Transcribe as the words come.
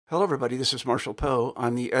Hello, everybody. This is Marshall Poe.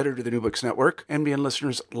 I'm the editor of the New Books Network. NBN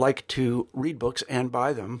listeners like to read books and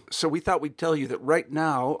buy them. So we thought we'd tell you that right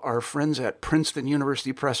now, our friends at Princeton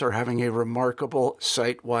University Press are having a remarkable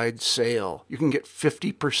site-wide sale. You can get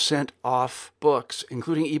 50% off books,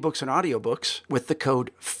 including ebooks and audiobooks, with the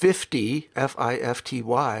code 50,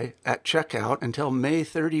 F-I-F-T-Y, at checkout until May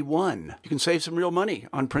 31. You can save some real money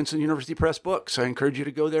on Princeton University Press books. I encourage you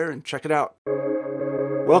to go there and check it out.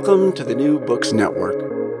 Welcome to the New Books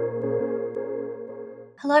Network.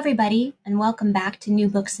 Hello, everybody, and welcome back to New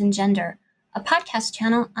Books and Gender, a podcast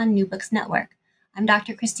channel on New Books Network. I'm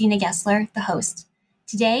Dr. Christina Gessler, the host.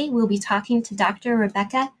 Today, we'll be talking to Dr.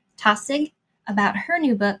 Rebecca Taussig about her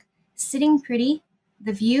new book, Sitting Pretty,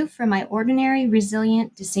 The View from My Ordinary,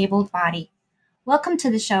 Resilient, Disabled Body. Welcome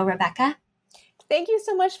to the show, Rebecca. Thank you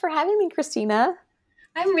so much for having me, Christina.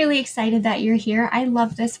 I'm really excited that you're here. I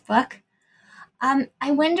love this book.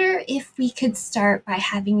 I wonder if we could start by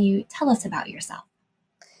having you tell us about yourself.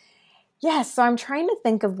 Yes, so I'm trying to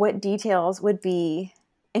think of what details would be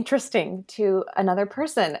interesting to another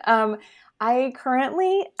person. I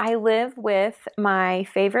live with my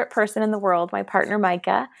favorite person in the world, my partner,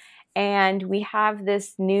 Micah, and we have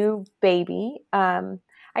this new baby. I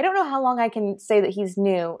don't know how long I can say that he's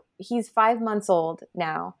new. He's 5 months old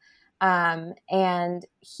now, and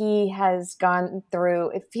he has gone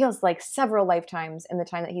through, it feels like several lifetimes in the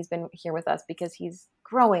time that he's been here with us because he's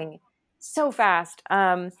growing so fast.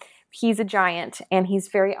 He's a giant and he's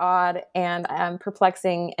very odd and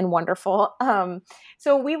perplexing and wonderful.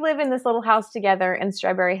 So we live in this little house together in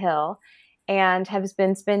Strawberry Hill and have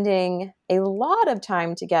been spending a lot of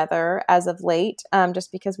time together as of late,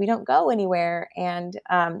 just because we don't go anywhere and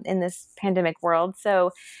in this pandemic world.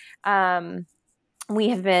 So we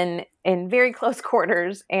have been in very close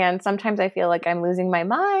quarters, and sometimes I feel like I'm losing my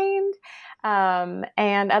mind.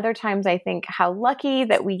 And other times I think how lucky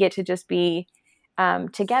that we get to just be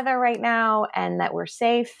together right now and that we're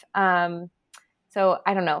safe. So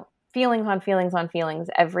I don't know, feelings on feelings on feelings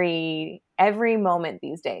every moment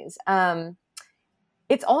these days.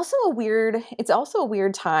 It's also a weird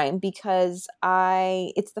time because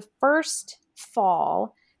it's the first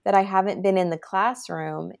fall that I haven't been in the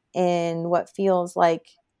classroom in what feels like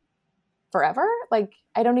forever. Like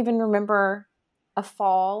I don't even remember a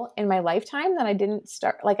fall in my lifetime that I didn't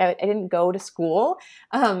start, like I didn't go to school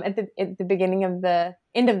at the beginning of the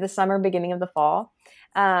end of the summer, beginning of the fall.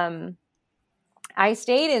 I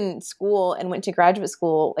stayed in school and went to graduate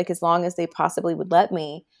school like as long as they possibly would let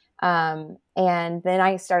me. And then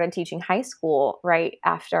I started teaching high school right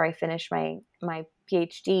after I finished my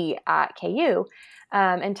PhD at KU,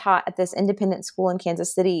 and taught at this independent school in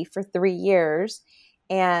Kansas City for 3 years.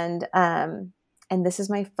 And this is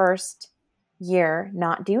my first year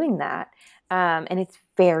not doing that. And it's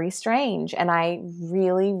very strange. And I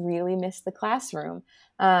really, really miss the classroom.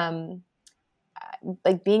 Like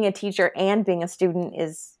being a teacher and being a student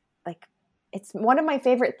is like, it's one of my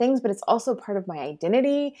favorite things, but it's also part of my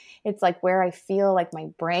identity. It's like where I feel like my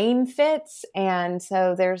brain fits. And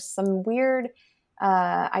so there's some weird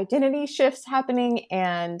identity shifts happening.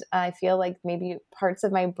 And I feel like maybe parts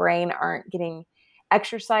of my brain aren't getting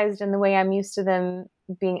exercised in the way I'm used to them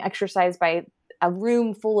being exercised by a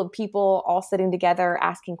room full of people all sitting together,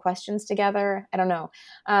 asking questions together. I don't know.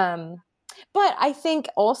 But I think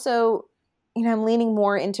also, I'm leaning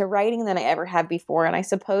more into writing than I ever have before. And I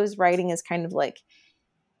suppose writing is kind of like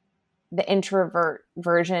the introvert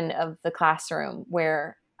version of the classroom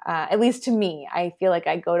where, at least to me, I feel like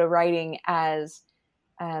I go to writing as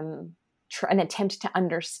an attempt to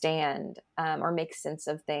understand or make sense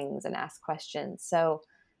of things and ask questions. So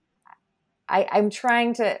I'm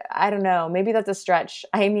trying to, I don't know, maybe that's a stretch.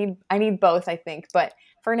 I need both, I think. But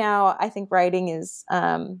for now, I think writing is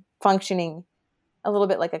functioning a little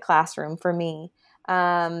bit like a classroom for me.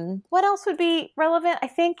 What else would be relevant? I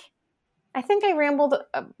think I rambled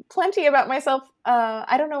plenty about myself.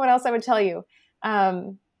 I don't know what else I would tell you. I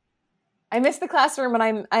miss the classroom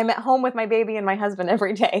and I'm at home with my baby and my husband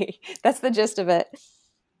every day. That's the gist of it.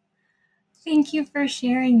 Thank you for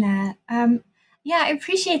sharing that. Yeah, I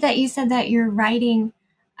appreciate that you said that your writing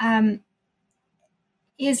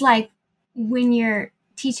is like when you're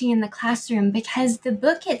teaching in the classroom, because the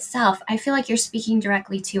book itself, I feel like you're speaking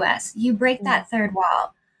directly to us. You break that third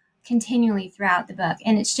wall continually throughout the book,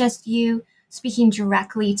 and it's just you speaking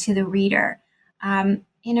directly to the reader in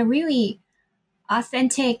a really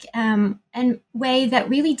authentic and way that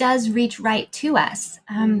really does reach right to us.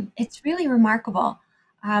 It's really remarkable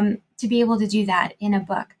to be able to do that in a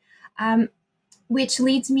book. Which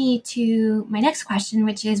leads me to my next question,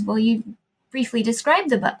 which is, will you briefly describe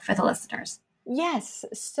the book for the listeners? Yes.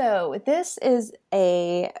 So this is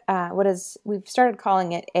we've started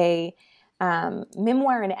calling it a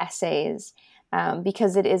memoir and essays,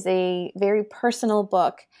 because it is a very personal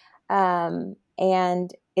book, and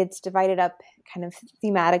it's divided up kind of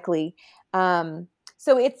thematically.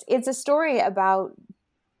 So it's a story about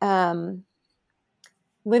um,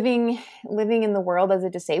 living in the world as a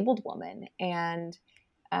disabled woman, and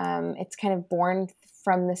it's kind of born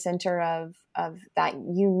from the center of that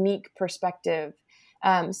unique perspective.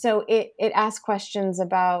 So it asks questions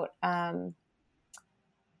about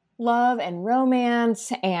love and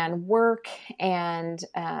romance and work and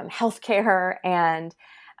healthcare and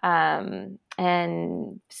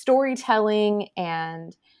storytelling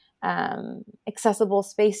and accessible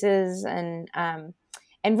spaces, and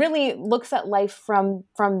really looks at life from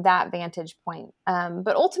that vantage point.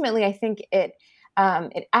 But ultimately, I think it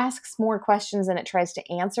asks more questions than it tries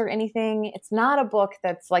to answer anything. It's not a book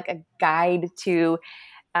that's like a guide to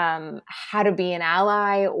how to be an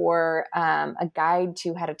ally, or a guide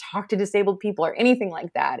to how to talk to disabled people, or anything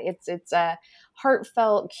like that. It's a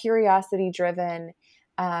heartfelt, curiosity-driven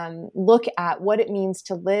look at what it means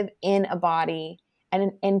to live in a body,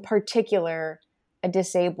 and in particular, a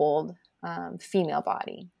disabled female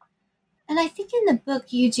body. And I think in the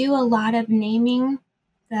book you do a lot of naming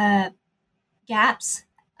the gaps,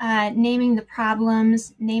 naming the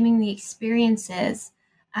problems, naming the experiences,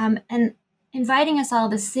 and inviting us all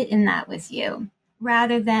to sit in that with you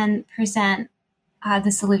rather than present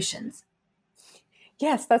the solutions.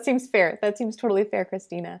 Yes, that seems fair. That seems totally fair,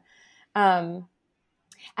 Christina.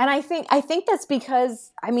 And I think that's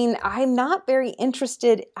because, I mean, I'm not very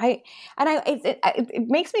interested. It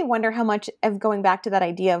makes me wonder how much of going back to that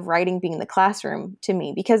idea of writing being in the classroom to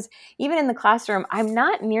me, because even in the classroom, I'm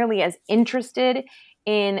not nearly as interested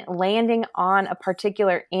in landing on a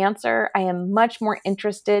particular answer. I am much more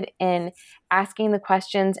interested in asking the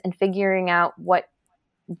questions and figuring out what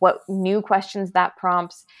new questions that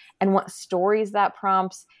prompts, and what stories that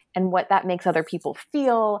prompts, and what that makes other people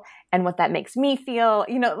feel, and what that makes me feel.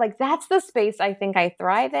 Like, that's the space I think I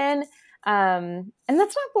thrive in. And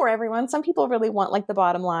that's not for everyone. Some people really want like the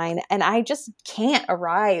bottom line, and I just can't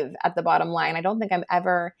arrive at the bottom line. I don't think I'm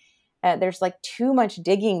ever, there's like too much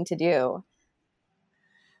digging to do.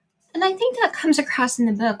 And I think that comes across in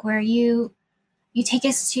the book where you take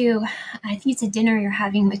us to, I think it's a dinner you're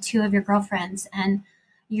having with two of your girlfriends, and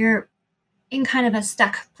you're in kind of a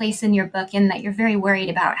stuck place in your book, in that you're very worried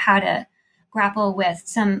about how to grapple with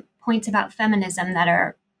some points about feminism that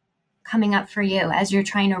are coming up for you as you're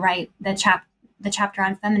trying to write the chapter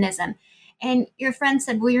on feminism. And your friend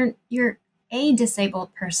said, well, you're a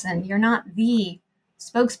disabled person. You're not the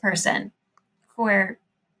spokesperson for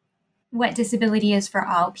what disability is for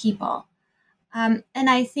all people. And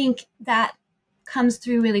I think that comes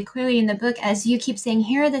through really clearly in the book, as you keep saying,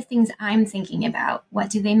 here are the things I'm thinking about. What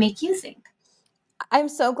do they make you think? I'm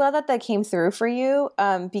so glad that came through for you,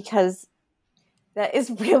 because that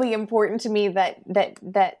is really important to me,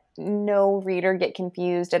 that no reader get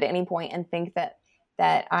confused at any point and think that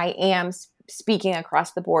I am speaking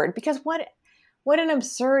across the board, because what an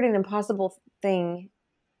absurd and impossible thing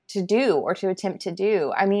to do, or to attempt to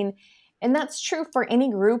do. I mean, and that's true for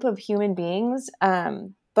any group of human beings,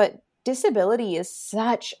 but disability is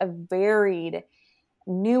such a varied,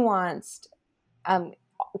 nuanced,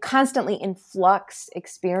 constantly in flux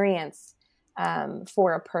experience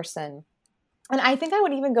for a person. And I think I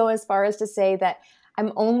would even go as far as to say that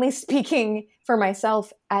I'm only speaking for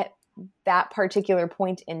myself at that particular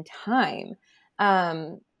point in time.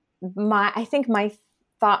 I think my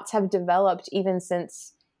thoughts have developed even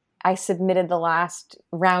since I submitted the last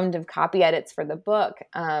round of copy edits for the book,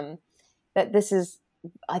 that this is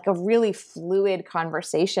like a really fluid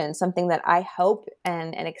conversation, something that I hope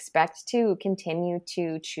and expect to continue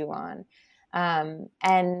to chew on.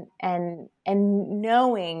 And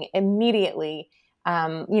knowing immediately,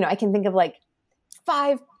 I can think of like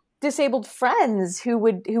 5 disabled friends who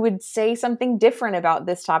would say something different about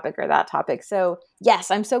this topic or that topic. So yes,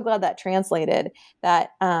 I'm so glad that translated. That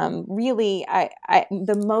really,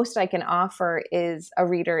 the most I can offer is a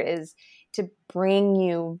reader is to bring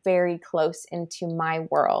you very close into my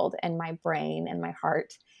world and my brain and my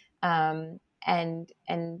heart, and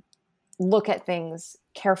look at things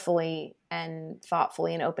carefully and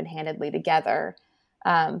thoughtfully and open-handedly together.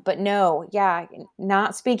 But no, yeah,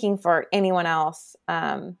 not speaking for anyone else.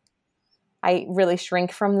 I really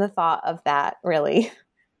shrink from the thought of that, really.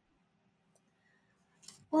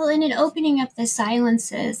 Well, in opening up the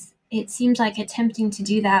silences, it seems like attempting to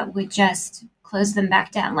do that would just close them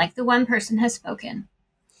back down. Like, the one person has spoken.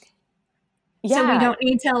 So we Yeah. don't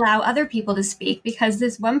need to allow other people to speak because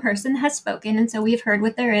this one person has spoken. And so we've heard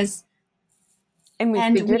what there is. And we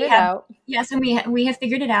And figured we it have, out. yes, and we have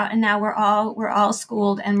figured it out. And now we're all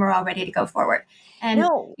schooled and we're all ready to go forward. And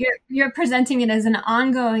No. you're presenting it as an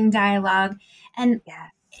ongoing dialogue. And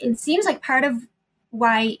Yes. it seems like part of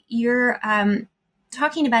why you're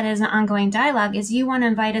talking about it as an ongoing dialogue is you want to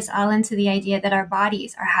invite us all into the idea that our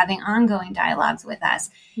bodies are having ongoing dialogues with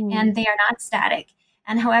us and they are not static.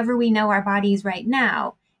 And however we know our bodies right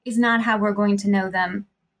now is not how we're going to know them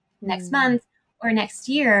next month or next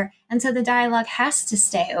year. And so the dialogue has to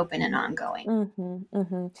stay open and ongoing.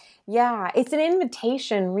 Yeah, it's an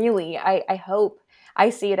invitation, really. I hope I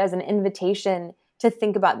see it as an invitation to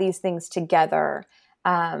think about these things together,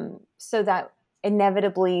 so that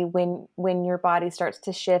inevitably when your body starts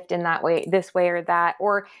to shift in that way, this way or that,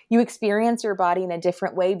 or you experience your body in a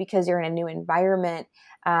different way because you're in a new environment,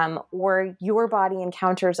 or your body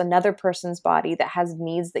encounters another person's body that has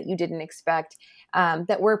needs that you didn't expect,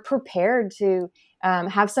 that we're prepared to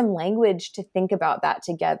have some language to think about that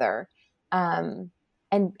together. And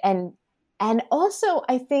also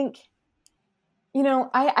I think,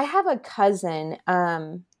 I have a cousin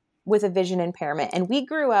with a vision impairment, and we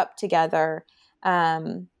grew up together,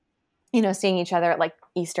 seeing each other at like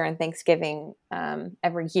Easter and Thanksgiving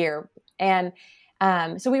every year. And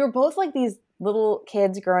so we were both like these little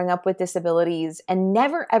kids growing up with disabilities, and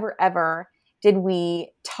never, ever, ever did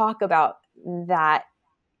we talk about that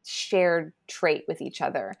shared trait with each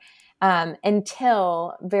other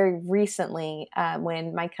until very recently,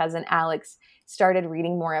 when my cousin Alex started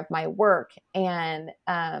reading more of my work. And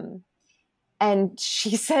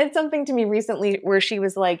she said something to me recently where she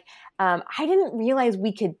was like, I didn't realize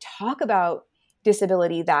we could talk about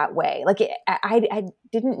disability that way. Like I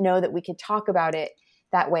didn't know that we could talk about it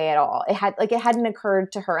that way at all. It hadn't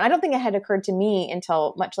occurred to her. And I don't think it had occurred to me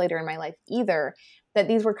until much later in my life either, that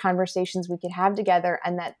these were conversations we could have together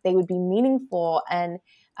and that they would be meaningful, and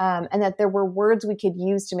that there were words we could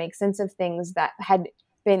use to make sense of things that had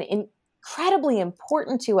been incredibly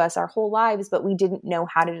important to us our whole lives, but we didn't know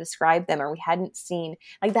how to describe them, or we hadn't seen,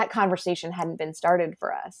 like, that conversation hadn't been started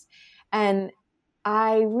for us. And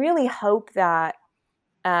I really hope that,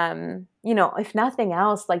 if nothing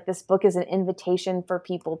else, like, this book is an invitation for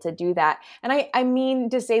people to do that. And I mean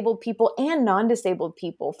disabled people and non-disabled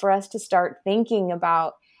people, for us to start thinking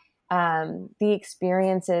about the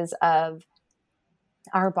experiences of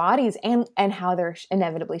our bodies and how they're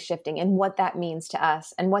inevitably shifting, and what that means to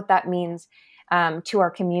us, and what that means to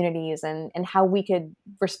our communities, and how we could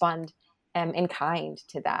respond in kind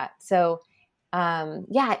to that. So an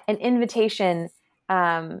invitation,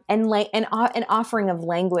 and an offering of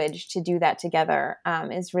language to do that together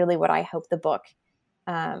is really what I hope the book,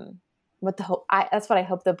 that's what I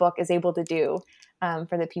hope the book is able to do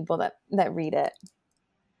for the people that read it.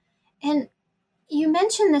 And you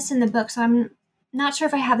mentioned this in the book, so I'm not sure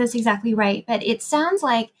if I have this exactly right, but it sounds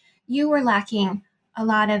like you were lacking a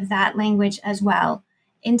lot of that language as well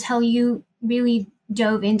until you really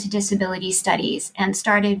dove into disability studies and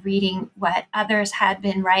started reading what others had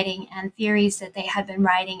been writing, and theories that they had been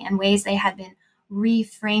writing, and ways they had been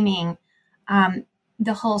reframing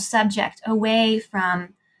the whole subject away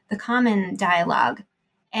from the common dialogue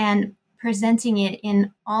and presenting it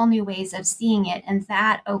in all new ways of seeing it. And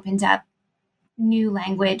that opened up new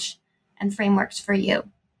language and frameworks for you.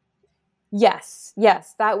 Yes,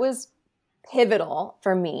 that was pivotal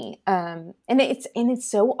for me. And it's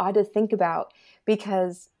so odd to think about,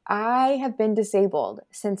 because I have been disabled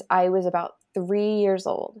since I was about 3 years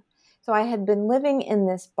old. So I had been living in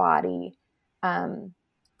this body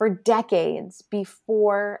for decades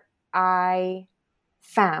before I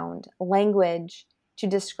found language to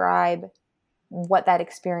describe what that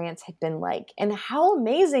experience had been like. And how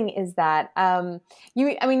amazing is that?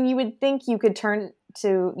 You would think you could turn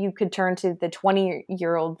to the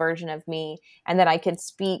 20-year-old version of me, and that I could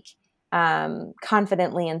speak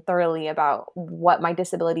confidently and thoroughly about what my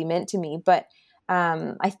disability meant to me. But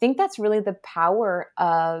I think that's really the power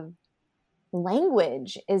of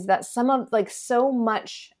language, is that so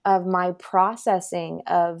much of my processing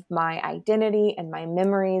of my identity and my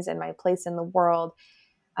memories and my place in the world,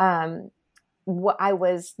 I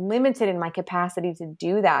was limited in my capacity to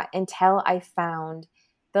do that until I found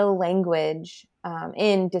the language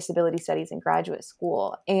in disability studies in graduate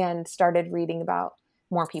school, and started reading about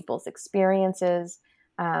more people's experiences,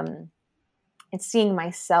 and seeing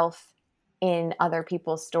myself in other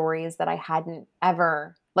people's stories that I hadn't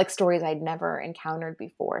ever, stories I'd never encountered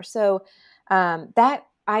before. So that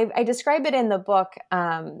I describe it in the book,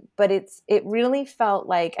 but it really felt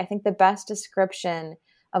like, I think the best description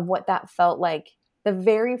of what that felt like The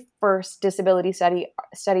very first disability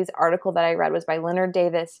studies article that I read was by Leonard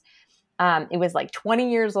Davis. It was like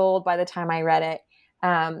 20 years old by the time I read it.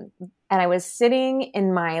 And I was sitting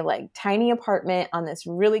in my like tiny apartment on this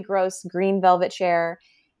really gross green velvet chair.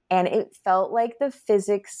 And it felt like the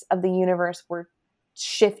physics of the universe were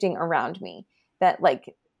shifting around me, that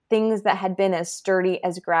like things that had been as sturdy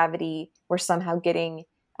as gravity were somehow getting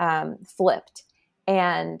flipped.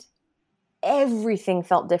 And everything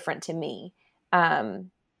felt different to me as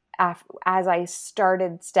I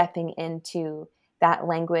started stepping into that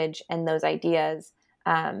language and those ideas.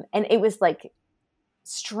 And it was like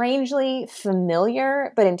strangely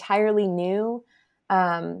familiar, but entirely new.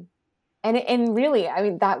 And really, I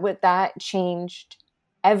mean, that changed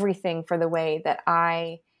everything for the way that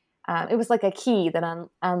it was like a key that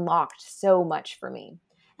unlocked so much for me.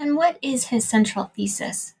 And what is his central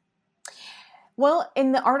thesis? Well,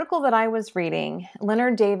 in the article that I was reading,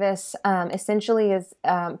 Leonard Davis essentially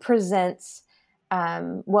presents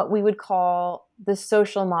what we would call the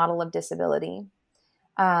social model of disability.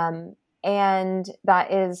 And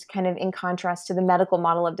that is kind of in contrast to the medical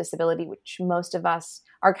model of disability, which most of us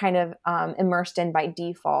are kind of immersed in by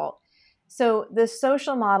default. So the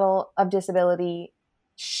social model of disability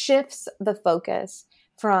shifts the focus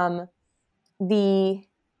from the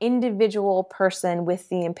individual person with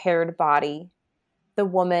the impaired body, the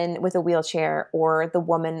woman with a wheelchair, or the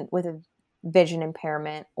woman with a vision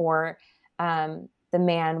impairment, or the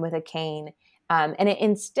man with a cane. And it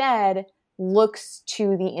instead looks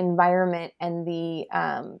to the environment and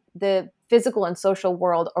the physical and social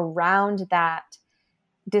world around that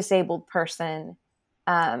disabled person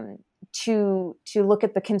to look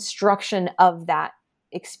at the construction of that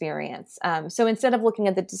experience. So instead of looking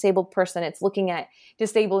at the disabled person, it's looking at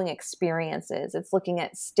disabling experiences. It's looking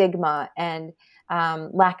at stigma and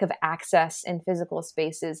lack of access in physical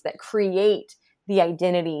spaces that create the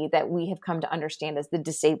identity that we have come to understand as the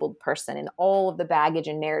disabled person and all of the baggage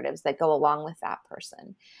and narratives that go along with that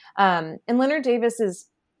person. And Leonard Davis is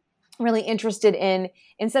really interested in,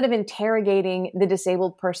 instead of interrogating the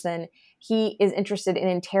disabled person, he is interested in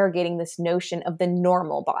interrogating this notion of the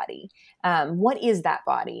normal body. What is that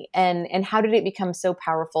body? And how did it become so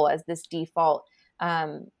powerful as this default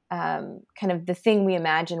kind of the thing we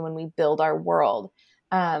imagine when we build our world?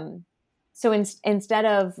 So instead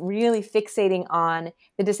of really fixating on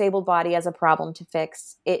the disabled body as a problem to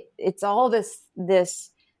fix, it's all this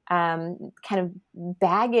kind of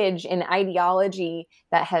baggage and ideology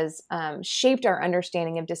that has shaped our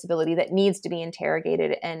understanding of disability that needs to be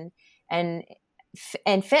interrogated and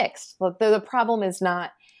fixed. But the problem is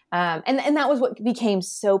not, and that was what became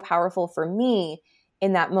so powerful for me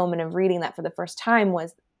in that moment of reading that for the first time,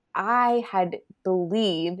 was I had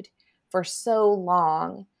believed for so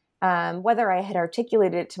long, whether I had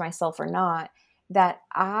articulated it to myself or not, that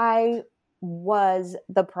I was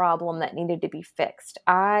the problem that needed to be fixed.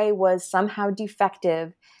 I was somehow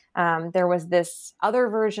defective. There was this other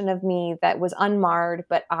version of me that was unmarred,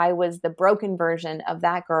 but I was the broken version of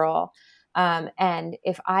that girl. And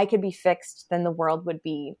if I could be fixed, then the world would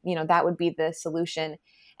be, that would be the solution.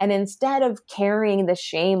 And instead of carrying the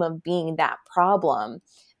shame of being that problem,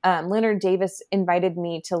 Leonard Davis invited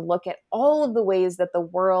me to look at all of the ways that the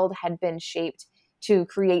world had been shaped to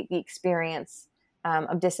create the experience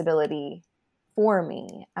of disability for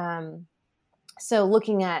me. So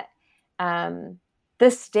looking at the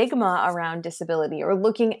stigma around disability, or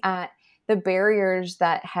looking at the barriers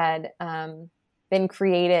that had been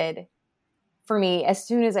created for me as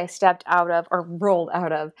soon as I stepped out of or rolled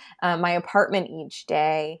out of my apartment each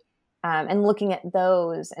day, and looking at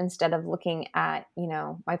those instead of looking at,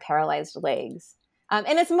 my paralyzed legs. And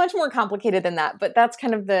it's much more complicated than that, but that's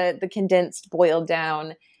kind of the condensed, boiled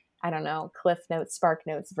down, Cliff Notes, Spark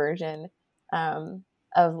Notes version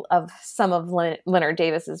of some of Leonard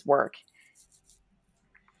Davis's work.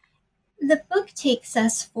 The book takes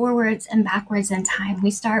us forwards and backwards in time.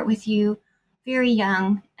 We start with you very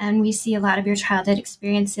young, and we see a lot of your childhood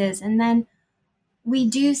experiences. And then we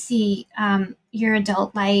do see your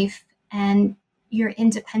adult life and your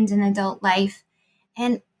independent adult life.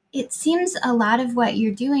 And it seems a lot of what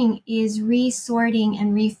you're doing is resorting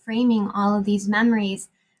and reframing all of these memories.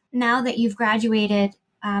 Now that you've graduated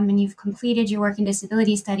and you've completed your work in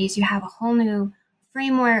disability studies, you have a whole new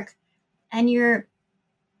framework, and you're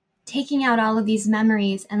taking out all of these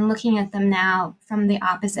memories and looking at them now from the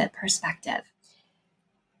opposite perspective.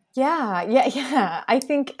 Yeah. I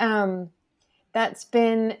think that's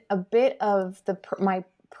been a bit of my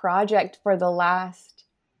project for the last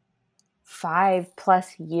 5+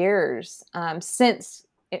 years, since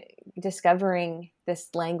discovering this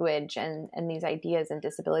language and these ideas in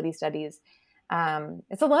disability studies.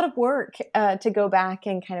 it's a lot of work to go back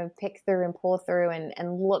and kind of pick through and pull through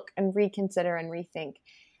and look and reconsider and rethink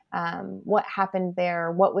what happened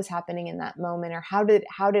there, what was happening in that moment, or how did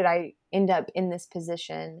I end up in this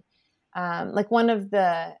position? Like one of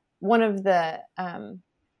the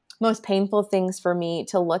most painful things for me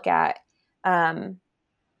to look at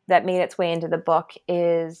that made its way into the book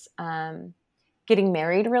is getting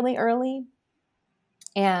married really early.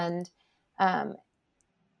 And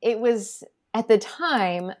it was at the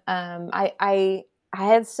time, I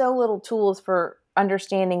had so little tools for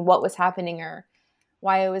understanding what was happening or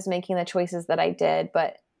why I was making the choices that I did.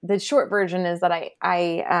 But the short version is that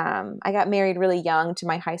I got married really young to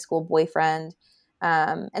my high school boyfriend.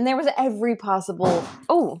 And there was every possible,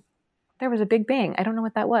 there was a big bang. I don't know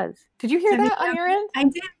what that was. Did you hear that on your end? I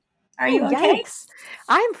did. Are you okay? Yikes.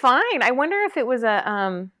 I'm fine. I wonder if it was a,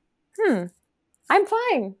 I'm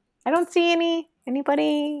fine. I don't see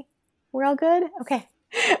anybody. We're all good? Okay.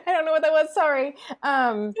 I don't know what that was. Sorry.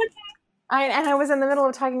 I was in the middle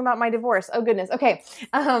of talking about my divorce. Oh goodness. Okay.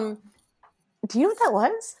 Do you know what that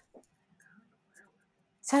was? It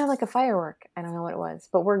sounded like a firework. I don't know what it was,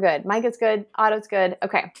 but we're good. Mike is good. Otto's good.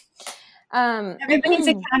 Okay. Everybody's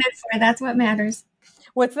accounted for. That's what matters.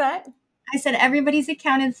 What's that? I said everybody's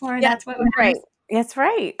accounted for. Yeah, that's what matters. Right. That's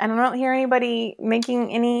right. I don't hear anybody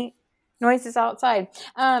making any noises outside.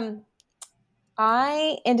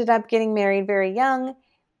 I ended up getting married very young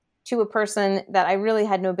to a person that I really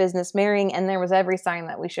had no business marrying, and there was every sign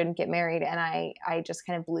that we shouldn't get married, and I just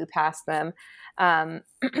kind of blew past them. And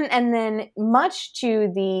then much to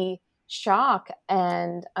the shock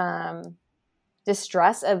and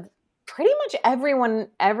distress of pretty much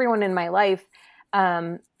everyone in my life,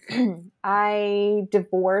 I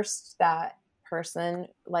divorced that person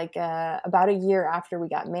like about a year after we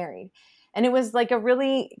got married. And it was like a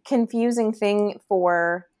really confusing thing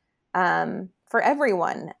for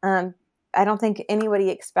everyone. I don't think anybody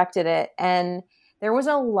expected it. And there was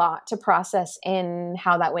a lot to process in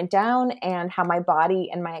how that went down and how my body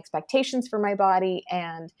and my expectations for my body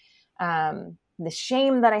and the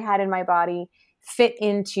shame that I had in my body fit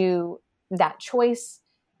into that choice,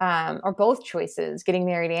 or both choices, getting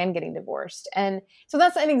married and getting divorced. And so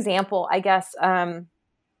that's an example, I guess,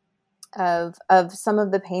 of some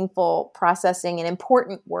of the painful processing and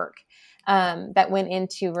important work that went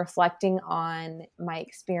into reflecting on my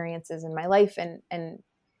experiences in my life and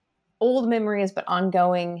old memories, but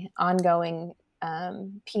ongoing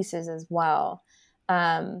pieces as well.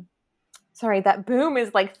 Sorry, that boom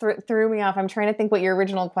is like threw me off. I'm trying to think what your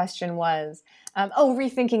original question was.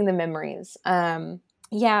 Rethinking the memories.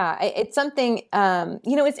 It's something,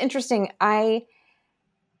 it's interesting. I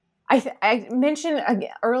mentioned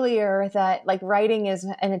earlier that like writing is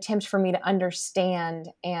an attempt for me to understand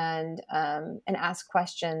and ask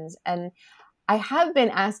questions. And I have been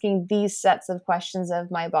asking these sets of questions of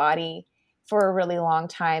my body for a really long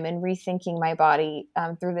time and rethinking my body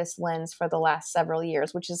through this lens for the last several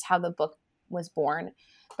years, which is how the book was born.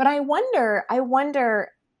 But I wonder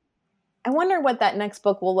what that next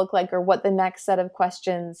book will look like, or what the next set of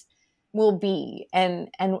questions will be, and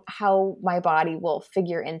how my body will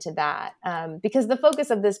figure into that. Because the focus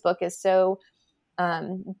of this book is so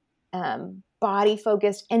body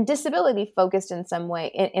focused and disability focused in some way,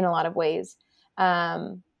 in a lot of ways.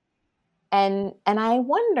 And I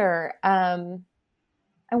wonder if,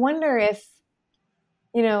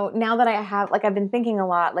 now that I have, like, I've been thinking a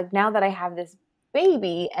lot, like now that I have this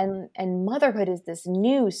baby and motherhood is this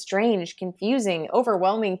new, strange, confusing,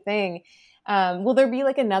 overwhelming thing. Will there be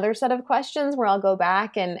like another set of questions where I'll go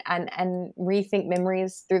back and rethink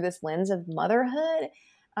memories through this lens of motherhood?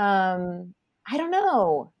 I don't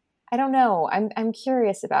know. I'm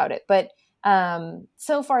curious about it, but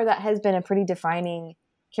so far that has been a pretty defining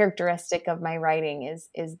characteristic of my writing is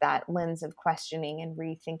that lens of questioning and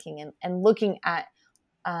rethinking and looking at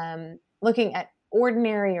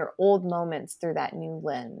ordinary or old moments through that new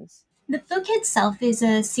lens. The book itself is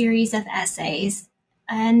a series of essays,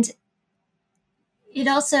 and it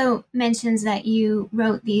also mentions that you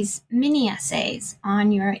wrote these mini essays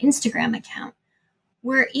on your Instagram account.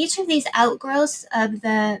 Were each of these outgrowths of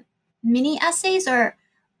the mini essays, or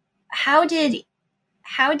how did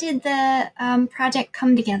the project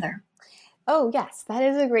come together? Oh, yes, that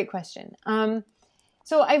is a great question.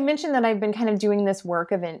 So I mentioned that I've been kind of doing this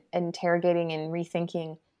work of interrogating and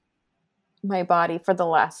rethinking my body for the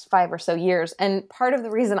last 5 or so years. And part of the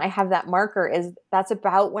reason I have that marker is that's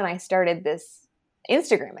about when I started this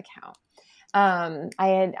Instagram account.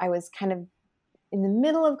 I was kind of in the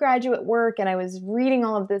middle of graduate work, and I was reading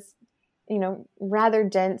all of this, rather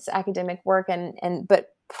dense academic work but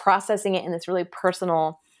processing it in this really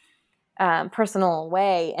personal personal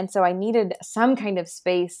way. And so I needed some kind of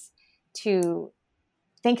space to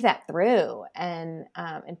think that through and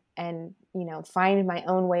find my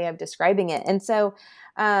own way of describing it. And so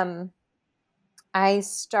I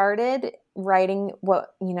started writing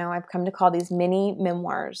what, I've come to call these mini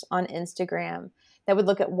memoirs on Instagram that would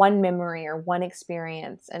look at one memory or one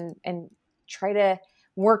experience and try to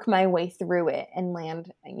work my way through it and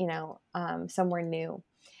land, somewhere new.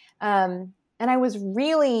 And I was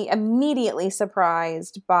really immediately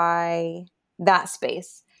surprised by that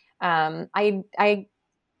space. I think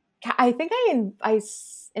I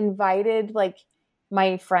invited like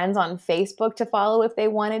my friends on Facebook to follow if they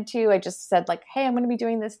wanted to. I just said like, hey, I'm going to be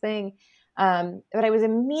doing this thing. But I was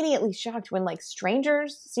immediately shocked when like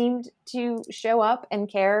strangers seemed to show up and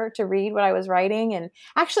care to read what I was writing. And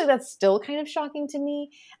actually that's still kind of shocking to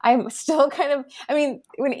me. I'm still when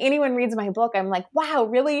anyone reads my book, I'm like, wow,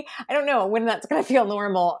 really? I don't know when that's going to feel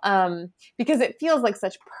normal. Because it feels like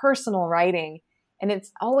such personal writing. And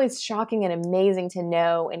it's always shocking and amazing to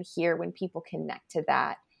know and hear when people connect to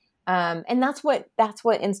that. And that's what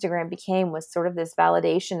Instagram became, was sort of this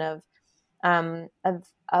validation of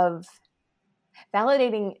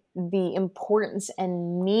validating the importance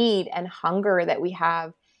and need and hunger that we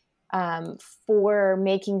have for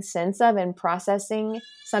making sense of and processing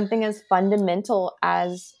something as fundamental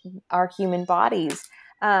as our human bodies.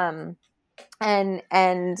 They're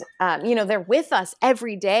with us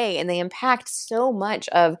every day, and they impact so much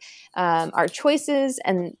of our choices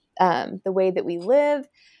and the way that we live.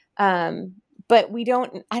 But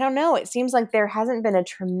I don't know, it seems like there hasn't been a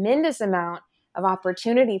tremendous amount of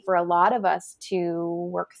opportunity for a lot of us to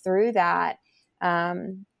work through that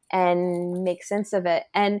and make sense of it.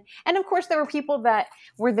 And of course, there were people that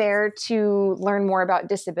were there to learn more about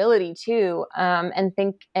disability too, and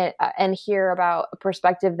think and hear about a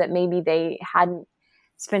perspective that maybe they hadn't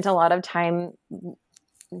spent a lot of time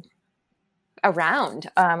around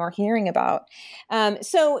or hearing about.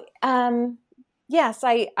 Yes,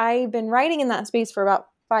 I've been writing in that space for about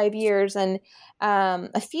 5 years, and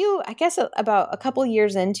about a couple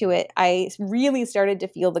years into it, I really started to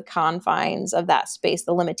feel the confines of that space,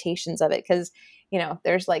 the limitations of it, because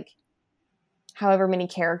there's like however many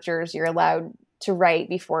characters you're allowed to write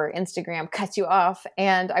before Instagram cuts you off,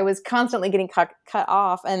 and I was constantly getting cut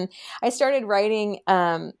off, and I started writing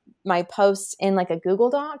my posts in like a Google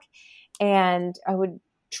Doc, and I would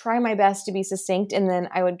try my best to be succinct, and then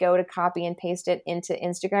I would go to copy and paste it into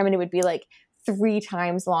Instagram, and it would be like 3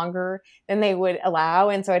 times longer than they would allow.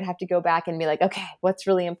 And so I'd have to go back and be like, okay, what's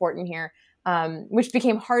really important here? Which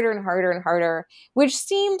became harder and harder and harder, which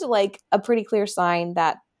seemed like a pretty clear sign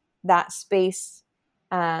that space,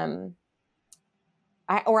 I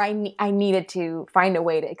needed to find a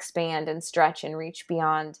way to expand and stretch and reach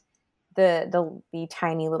beyond the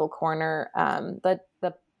tiny little corner, the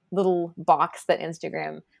little box that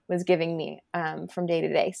Instagram was giving me from day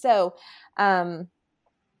to day. So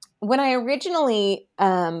when I originally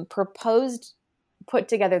put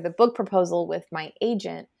together the book proposal with my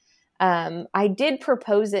agent, I did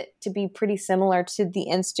propose it to be pretty similar to the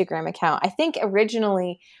Instagram account. I think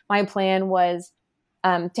originally my plan was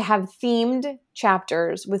to have themed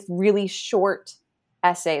chapters with really short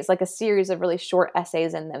essays, like a series of really short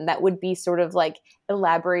essays in them that would be sort of like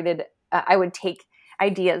elaborated. I would take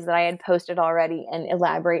ideas that I had posted already and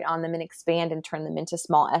elaborate on them and expand and turn them into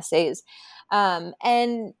small essays.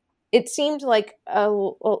 And it seemed like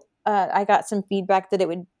I got some feedback that it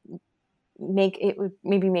would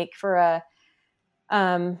maybe make for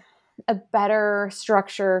a better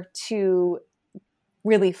structure to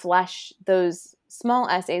really flesh those small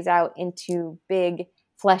essays out into big,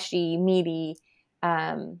 fleshy, meaty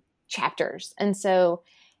chapters. And so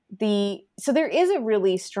there is a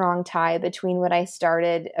really strong tie between what I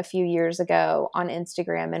started a few years ago on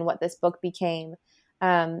Instagram and what this book became.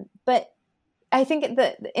 But I think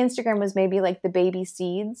the Instagram was maybe like the baby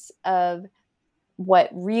seeds of what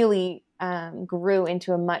really grew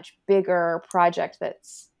into a much bigger project that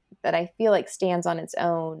I feel like stands on its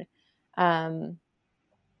own. The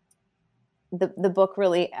book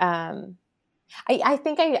really, I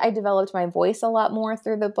think I developed my voice a lot more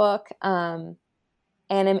through the book, and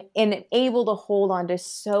am able to hold on to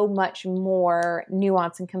so much more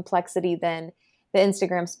nuance and complexity than the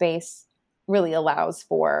Instagram space really allows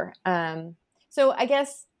for. So I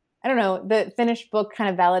guess, I don't know, the finished book kind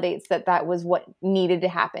of validates that was what needed to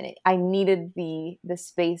happen. I needed the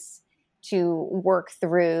space to work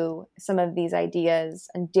through some of these ideas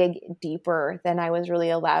and dig deeper than I was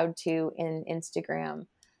really allowed to in Instagram.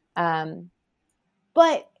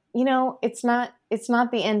 But it's not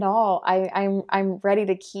the end all. I'm ready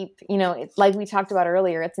to keep, it's like we talked about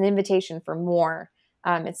earlier, it's an invitation for more.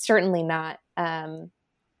 It's certainly not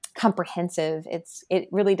comprehensive. It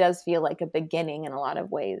really does feel like a beginning in a lot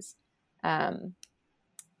of ways.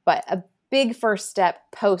 But a big first step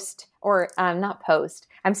not post.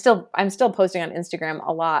 I'm still posting on Instagram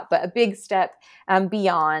a lot, but a big step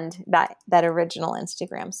beyond that original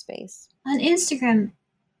Instagram space. On Instagram,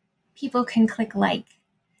 people can click like,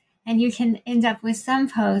 and you can end up with some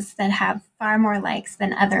posts that have far more likes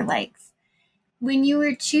than other likes. When you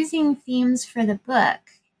were choosing themes for the book,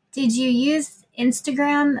 did you use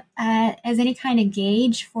Instagram as any kind of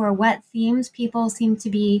gauge for what themes people seem to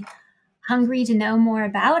be hungry to know more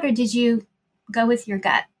about, or did you go with your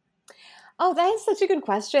gut? Oh, that is such a good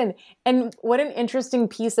question. And what an interesting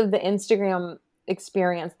piece of the Instagram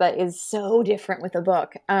experience that is so different with a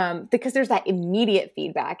book, because there's that immediate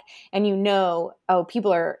feedback, and oh,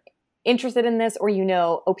 people are interested in this, or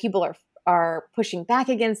oh, people are pushing back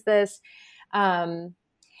against this.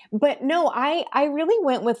 But no, I really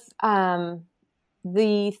went with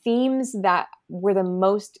the themes that were the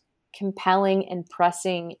most compelling and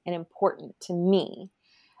pressing and important to me.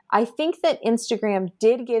 I think that Instagram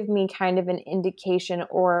did give me kind of an indication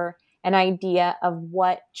or an idea of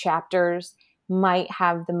what chapters might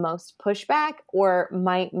have the most pushback or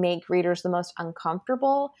might make readers the most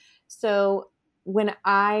uncomfortable. So when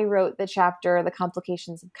I wrote the chapter, The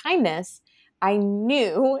Complications of Kindness, I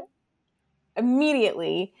knew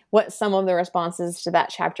immediately what some of the responses to that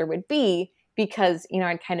chapter would be, because,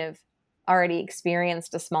 I'd kind of already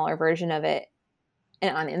experienced a smaller version of it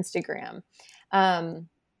on Instagram.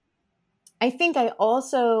 I think I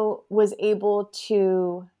also was able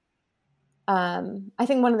to, I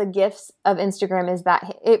think one of the gifts of Instagram is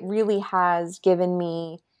that it really has given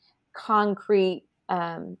me concrete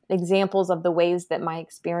examples of the ways that my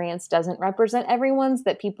experience doesn't represent everyone's,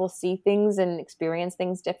 that people see things and experience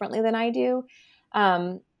things differently than I do.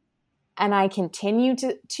 And I continue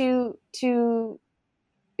to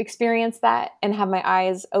experience that and have my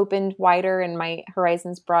eyes opened wider and my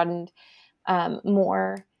horizons broadened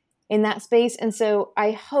more in that space. And so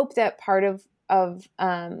I hope that part of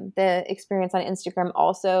the experience on Instagram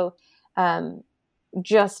also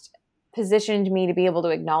just positioned me to be able to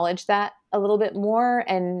acknowledge that a little bit more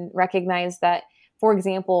and recognize that, for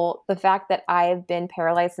example, the fact that I have been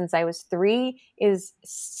paralyzed since I was 3 is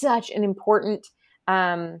such an important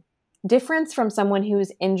difference from someone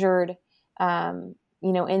who's injured, in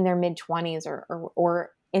their mid-20s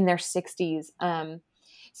or in their 60s. I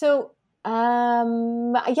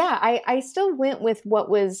still went with what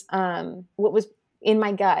was in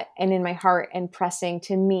my gut and in my heart and pressing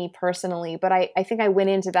to me personally. But I think I went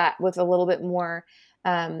into that with a little bit more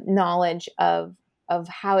knowledge of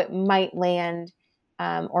how it might land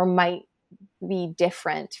or might be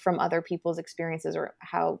different from other people's experiences, or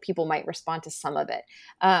how people might respond to some of it.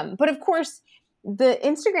 But of course, the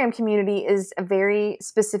Instagram community is a very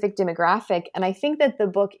specific demographic. And I think that the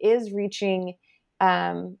book is reaching,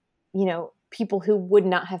 people who would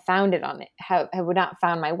not have found it on it, would not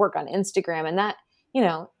found my work on Instagram. And that,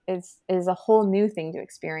 is a whole new thing to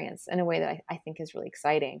experience in a way that I think is really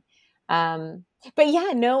exciting. But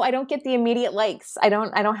yeah, no, I don't get the immediate likes. I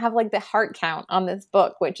don't have like the heart count on this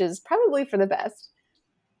book, which is probably for the best.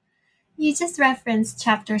 You just referenced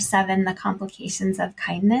chapter 7, The Complications of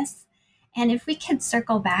Kindness. And if we could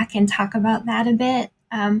circle back and talk about that a bit,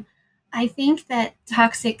 I think that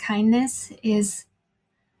toxic kindness is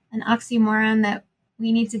an oxymoron that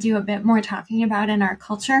we need to do a bit more talking about in our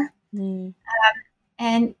culture.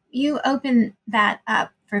 And you open that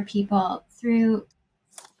up for people through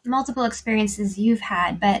multiple experiences you've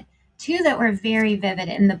had, but 2 that were very vivid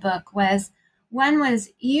in the book one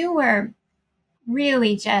was you were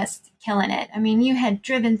really just killing it. I mean, you had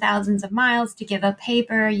driven thousands of miles to give a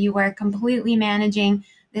paper. You were completely managing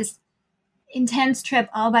this intense trip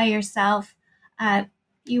all by yourself.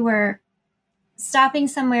 You were stopping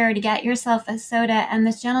somewhere to get yourself a soda, and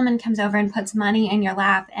this gentleman comes over and puts money in your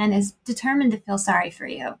lap and is determined to feel sorry for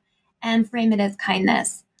you and frame it as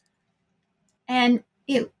kindness. And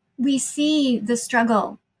we see the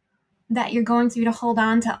struggle that you're going through to hold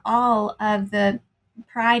on to all of the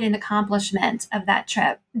pride and accomplishment of that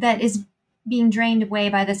trip that is being drained away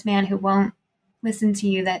by this man who won't listen to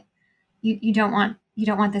you, that you don't want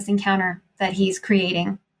this encounter that he's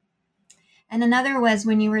creating. And another was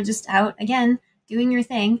when you were just out again doing your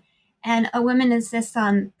thing, and a woman insists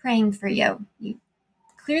on praying for you. You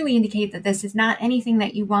clearly indicate that this is not anything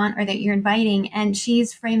that you want or that you're inviting, and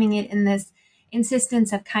she's framing it in this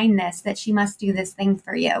insistence of kindness that she must do this thing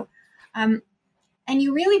for you. And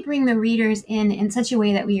you really bring the readers in such a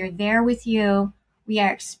way that we are there with you. We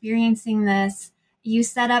are experiencing this. You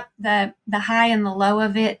set up the high and the low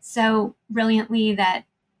of it so brilliantly that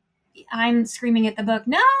I'm screaming at the book,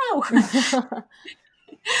 no!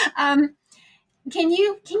 Can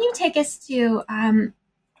you take us to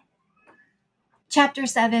chapter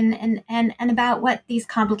 7 and about what these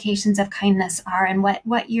complications of kindness are and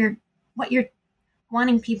what you're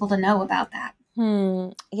wanting people to know about that?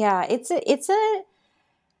 Yeah,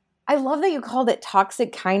 I love that you called it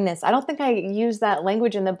toxic kindness. I don't think I use that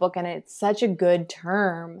language in the book, and it's such a good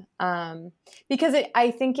term because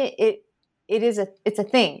I think it's a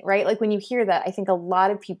thing, right? Like when you hear that, I think a lot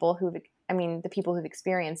of people the people who've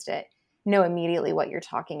experienced it know immediately what you're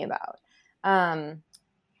talking about.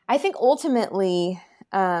 I think ultimately,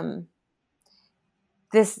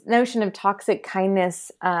 this notion of toxic kindness,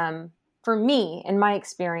 for me, in my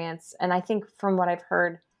experience, and I think from what I've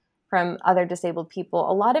heard from other disabled people,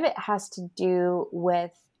 a lot of it has to do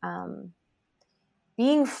with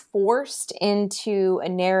being forced into a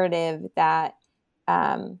narrative that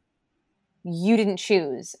you didn't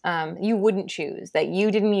choose, you wouldn't choose, that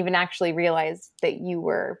you didn't even actually realize that you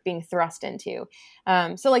were being thrust into.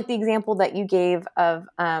 So like the example that you gave of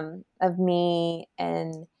me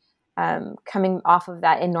and coming off of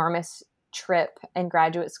that enormous trip in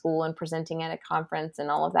graduate school and presenting at a conference and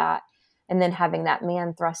all of that, and then having that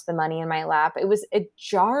man thrust the money in my lap. It was a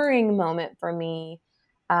jarring moment for me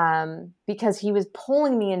because he was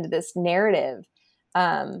pulling me into this narrative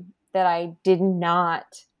that I did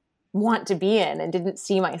not want to be in and didn't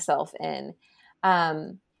see myself in.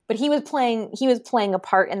 But he was playing a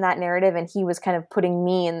part in that narrative, and he was kind of putting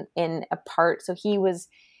me in a part. So he was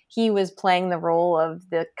playing the role of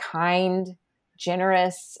the kind,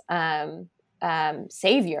 generous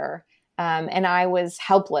savior. And I was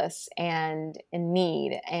helpless and in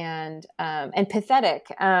need and pathetic.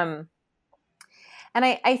 And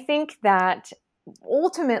I think that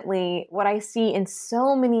ultimately what I see in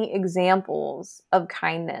so many examples of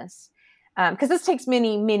kindness, because this takes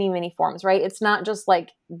many, many, many forms, right? It's not just like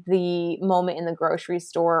the moment in the grocery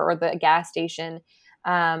store or the gas station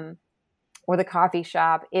or the coffee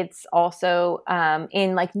shop. It's also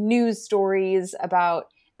in like news stories about,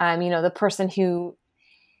 the person who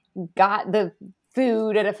got the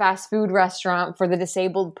food at a fast food restaurant for the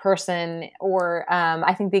disabled person. Or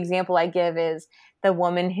I think the example I give is the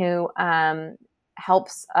woman who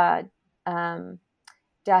helps a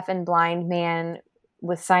deaf and blind man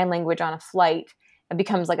with sign language on a flight. It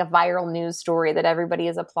becomes like a viral news story that everybody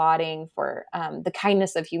is applauding for the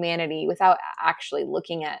kindness of humanity without actually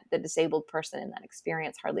looking at the disabled person in that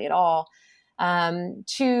experience hardly at all. I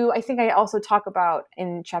think I also talk about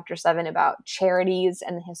in chapter 7 about charities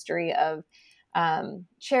and the history of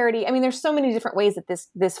charity. I mean, there's so many different ways that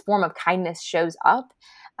this form of kindness shows up.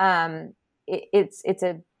 It's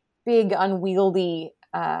a big unwieldy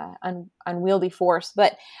force,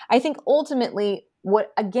 but I think ultimately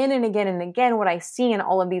what again and again and again what I see in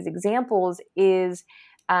all of these examples is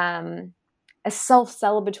a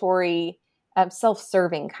self-celebratory,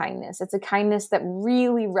 self-serving kindness. It's a kindness that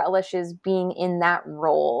really relishes being in that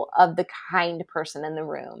role of the kind person in the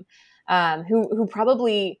room, who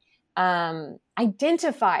probably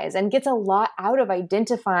identifies and gets a lot out of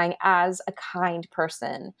identifying as a kind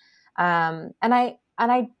person.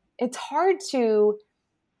 It's hard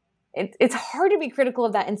to be critical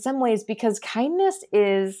of that in some ways, because kindness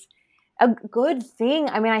is a good thing.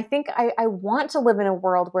 I mean, I think I want to live in a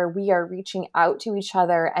world where we are reaching out to each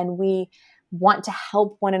other and we want to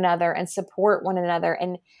help one another and support one another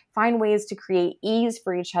and find ways to create ease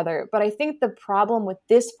for each other. But I think the problem with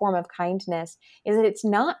this form of kindness is that it's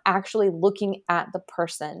not actually looking at the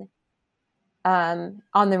person on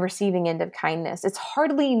the receiving end of kindness. It's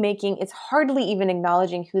hardly even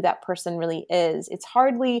acknowledging who that person really is. It's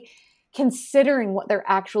hardly considering what their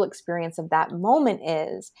actual experience of that moment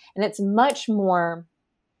is. And it's much more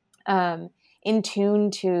in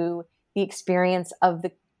tune to the experience of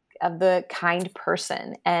the kind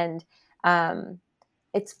person. And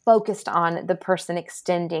it's focused on the person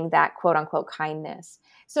extending that quote unquote kindness.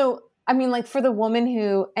 So, I mean, like for the woman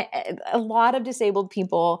who, a lot of disabled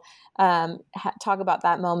people talk about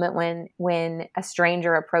that moment when a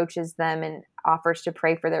stranger approaches them and offers to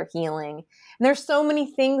pray for their healing. And there's so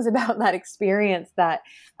many things about that experience that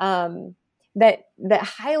highlight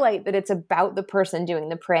that it's about the person doing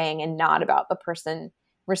the praying and not about the person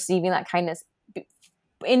receiving that kindness.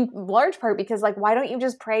 In large part because, like, why don't you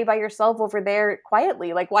just pray by yourself over there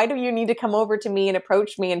quietly? Like, why do you need to come over to me and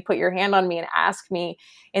approach me and put your hand on me and ask me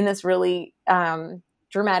in this really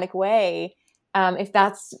dramatic way? If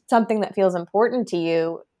that's something that feels important to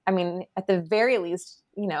you, I mean, at the very least,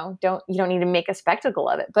 you don't need to make a spectacle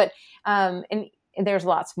of it. But and there's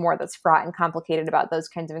lots more that's fraught and complicated about those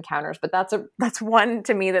kinds of encounters. But that's one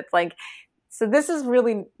to me that's like, so this is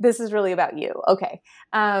really about you. Okay.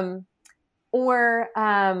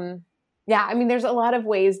 Yeah, I mean, there's a lot of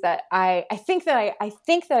ways that I think that I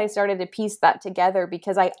started to piece that together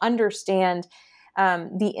because I understand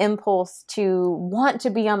the impulse to want to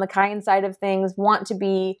be on the kind side of things, want to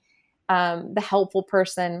be the helpful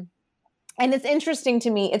person. And it's interesting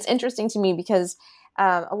to me because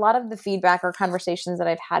a lot of the feedback or conversations that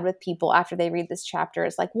I've had with people after they read this chapter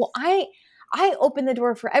is like, well, I open the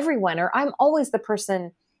door for everyone, or I'm always the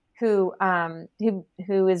person who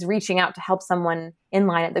is reaching out to help someone in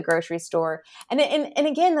line at the grocery store. And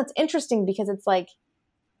again, that's interesting because it's like,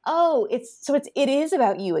 oh, it is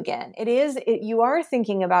about you again. You are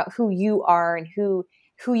thinking about who you are and who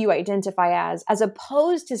you identify as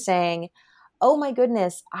opposed to saying, oh my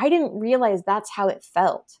goodness, I didn't realize that's how it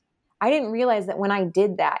felt. I didn't realize that when I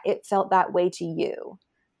did that, it felt that way to you.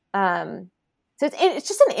 So it's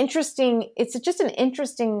just an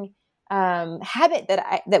interesting habit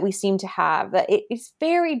that we seem to have, that it's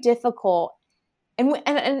very difficult.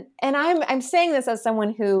 And I'm saying this as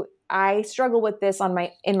someone who I struggle with this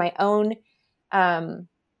in my own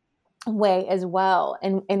way as well,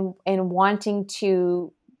 and wanting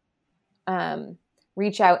to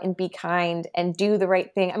reach out and be kind and do the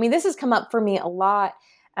right thing. I mean, this has come up for me a lot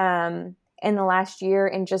in the last year,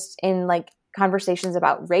 and just in like conversations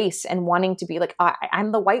about race and wanting to be like,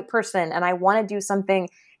 I'm the white person and I want to do something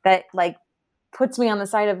that like puts me on the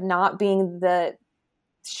side of not being the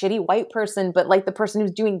shitty white person, but like the person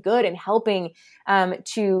who's doing good and helping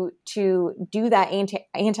to do that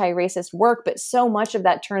anti-racist work. But so much of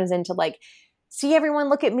that turns into like, see everyone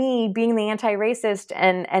look at me being the anti-racist,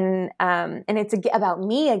 and it's about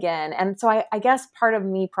me again. And so I guess part of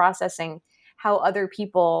me processing how other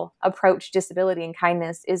people approach disability and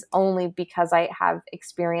kindness is only because I have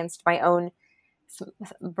experienced my own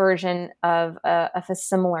version of a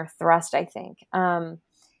similar thrust, I think.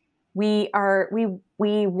 We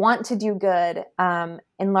want to do good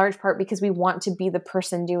in large part because we want to be the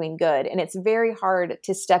person doing good. And it's very hard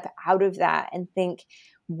to step out of that and think,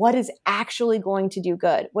 what is actually going to do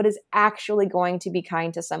good? What is actually going to be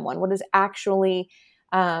kind to someone? What is actually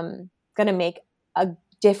going to make a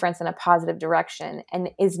difference in a positive direction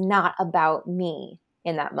and is not about me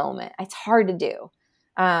in that moment? It's hard to do.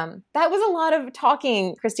 That was a lot of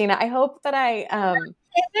talking, Christina. I hope that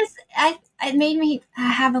it made me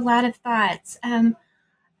have a lot of thoughts.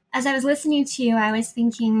 As I was listening to you, I was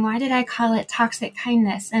thinking, why did I call it toxic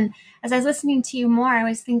kindness? And as I was listening to you more, I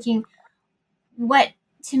was thinking, what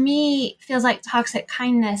to me feels like toxic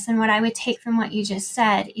kindness, and what I would take from what you just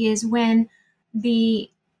said, is when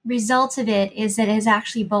the result of it is that it has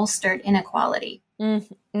actually bolstered inequality.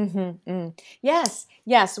 Yes.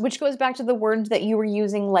 Which goes back to the words that you were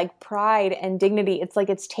using, like pride and dignity. It's like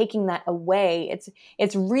it's taking that away.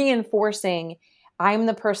 It's reinforcing, I'm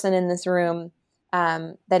the person in this room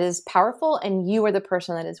that is powerful, and you are the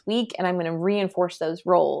person that is weak, and I'm going to reinforce those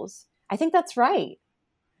roles. I think that's right.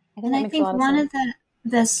 I think one of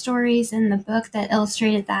the stories in the book that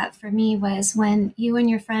illustrated that for me was when you and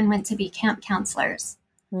your friend went to be camp counselors.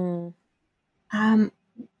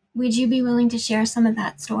 Would you be willing to share some of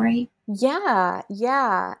that story? Yeah.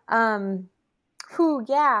 Yeah. That's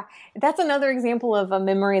another example of a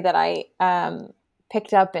memory that I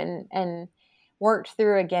picked up and worked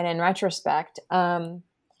through again in retrospect. There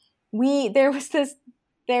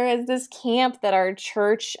is this camp that our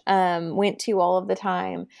church went to all of the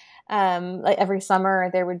time. Like every summer,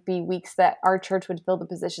 there would be weeks that our church would fill the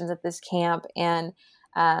positions at this camp, and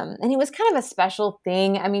it was kind of a special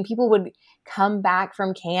thing. I mean, people would come back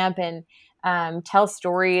from camp and tell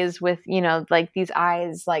stories with, like these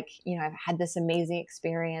eyes, like, I've had this amazing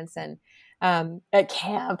experience. And at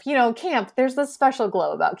camp, there's this special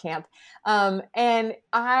glow about camp. And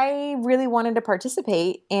I really wanted to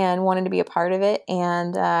participate and wanted to be a part of it.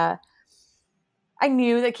 And I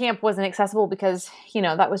knew that camp wasn't accessible because,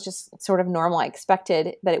 that was just sort of normal. I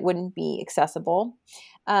expected that it wouldn't be accessible.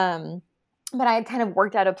 But I had kind of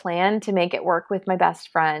worked out a plan to make it work with my best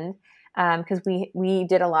friend, because we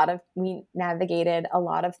navigated a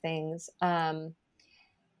lot of things.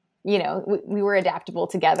 We were adaptable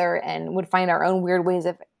together and would find our own weird ways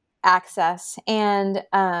of access. And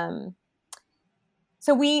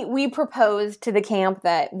so we proposed to the camp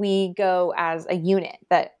that we go as a unit,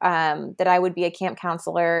 that I would be a camp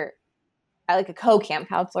counselor, like a co-camp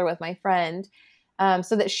counselor with my friend,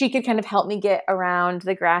 so that she could kind of help me get around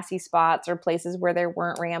the grassy spots or places where there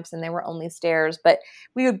weren't ramps and there were only stairs. But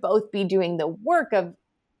we would both be doing the work of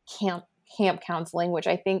camp counseling, which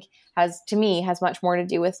I think has much more to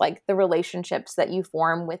do with like the relationships that you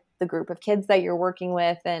form with the group of kids that you're working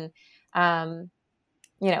with, and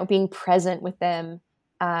being present with them,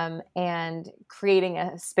 and creating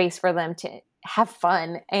a space for them to have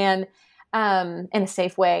fun and in a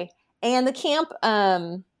safe way. And the camp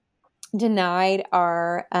denied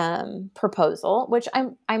our proposal, which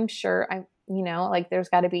I'm sure there's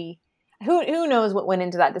got to be who knows what went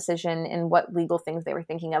into that decision and what legal things they were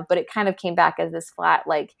thinking of, but it kind of came back as this flat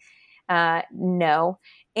no.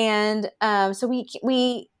 And so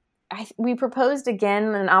we proposed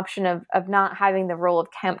again an option of not having the role of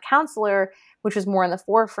camp counselor, which was more in the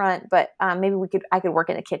forefront, but maybe I could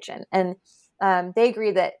work in the kitchen. And they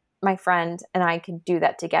agreed that my friend and I could do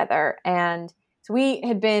that together. And so we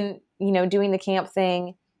had been, doing the camp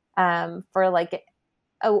thing for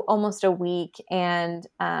almost a week, and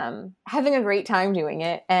having a great time doing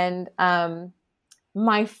it. And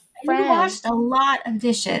my friend washed a lot of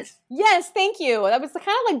dishes. Yes, thank you. That was kind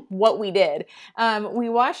of like what we did. We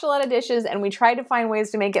washed a lot of dishes, and we tried to find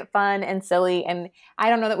ways to make it fun and silly. And I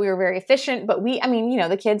don't know that we were very efficient, but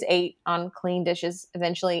the kids ate on clean dishes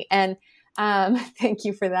eventually. And thank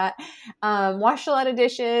you for that. Washed a lot of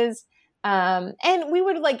dishes. And we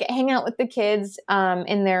would hang out with the kids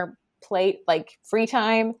in their plate, free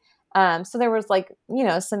time. So there was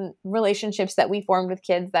some relationships that we formed with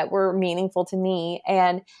kids that were meaningful to me.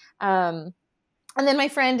 And then my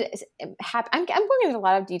friend, I'm going into a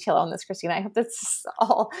lot of detail on this, Christina. I hope that's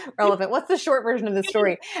all relevant. What's the short version of the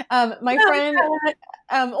story? My friend,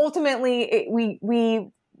 ultimately,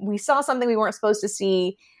 we saw something we weren't supposed to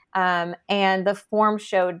see. And the form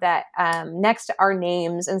showed that next to our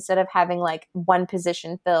names, instead of having one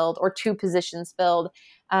position filled or two positions filled,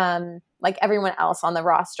 like everyone else on the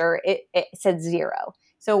roster, it said 0.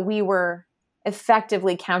 So we were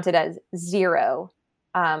effectively counted as 0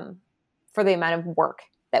 for the amount of work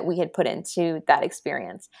that we had put into that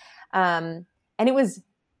experience. And it was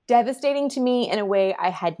devastating to me in a way I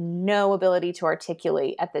had no ability to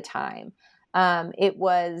articulate at the time. It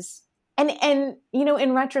was, and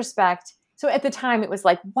in retrospect, so at the time it was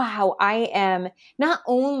wow, not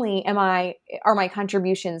only are my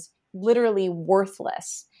contributions literally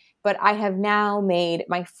worthless, but I have now made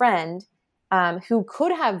my friend, who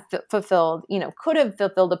could have fulfilled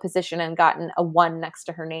a position and gotten a 1 next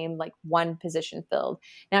to her name, 1 position filled.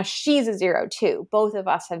 Now she's a 0 too. Both of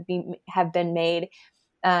us have been made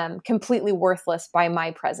completely worthless by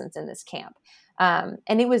my presence in this camp. And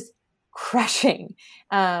it was crushing.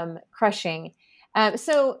 So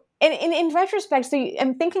in retrospect, so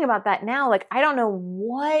I'm thinking about that now, I don't know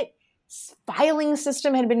what filing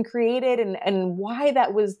system had been created and why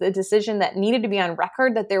that was the decision that needed to be on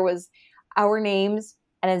record, that there was our names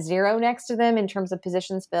and a 0 next to them in terms of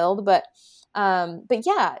positions filled. But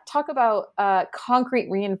yeah, talk about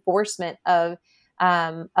concrete reinforcement of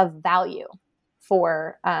value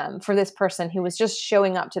for this person who was just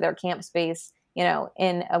showing up to their camp space,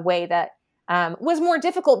 in a way that was more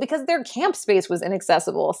difficult because their camp space was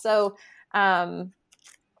inaccessible. So,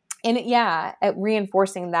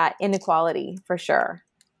 reinforcing that inequality for sure.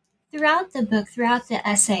 Throughout the book, throughout the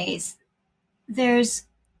essays, there's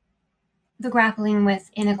the grappling with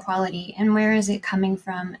inequality and where is it coming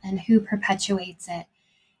from and who perpetuates it.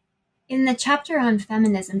 In the chapter on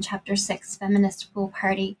feminism, chapter 6, Feminist Pool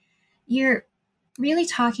Party, you're really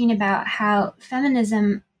talking about how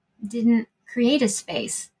feminism didn't create a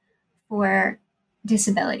space for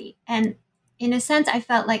disability. And in a sense, I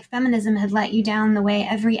felt like feminism had let you down the way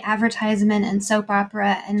every advertisement and soap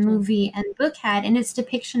opera and movie and book had in its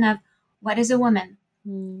depiction of what is a woman.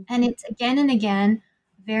 And it's again and again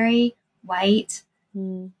very white,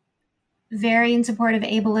 very in support of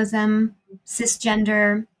ableism,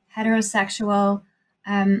 cisgender, heterosexual,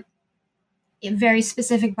 a very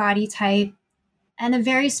specific body type, and a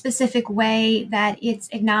very specific way that it's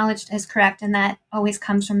acknowledged as correct, and that always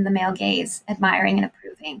comes from the male gaze, admiring and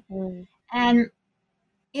approving. And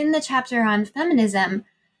in the chapter on feminism,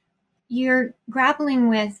 you're grappling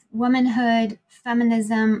with womanhood,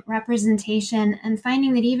 feminism, representation, and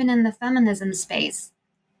finding that even in the feminism space,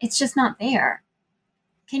 it's just not there.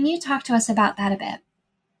 Can you talk to us about that a bit?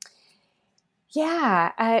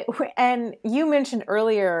 Yeah. And you mentioned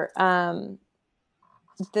earlier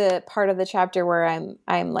the part of the chapter where I'm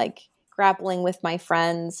grappling with my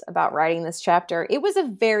friends about writing this chapter. It was a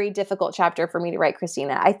very difficult chapter for me to write,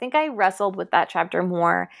 Christina. I think I wrestled with that chapter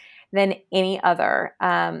more than any other.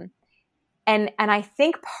 And I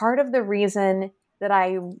think part of the reason that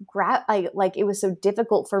it was so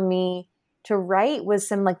difficult for me to write was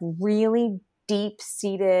some really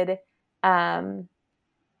deep-seated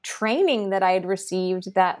training that I had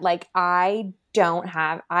received that like, I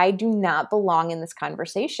do not belong in this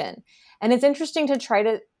conversation. And it's interesting to try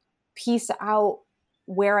to piece out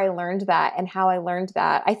where I learned that and how I learned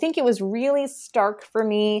that. I think it was really stark for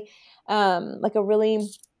me, like a really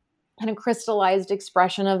kind of crystallized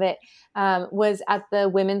expression of it was at the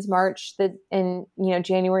Women's March that in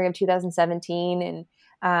January of 2017, and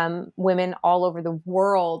women all over the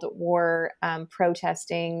world were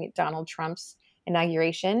protesting Donald Trump's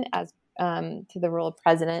inauguration as to the role of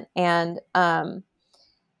president. And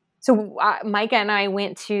so Micah and I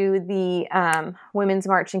went to the Women's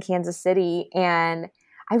March in Kansas City, and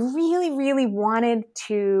I really, really wanted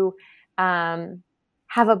to have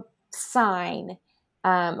a sign,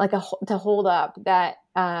 to hold up that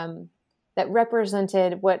that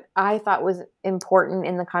represented what I thought was important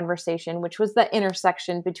in the conversation, which was the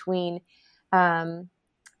intersection between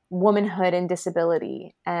womanhood and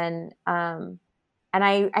disability. And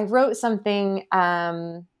I wrote something,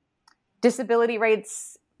 disability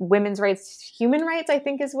rights, women's rights, human rights, I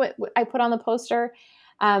think is what I put on the poster.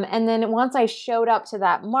 And then once I showed up to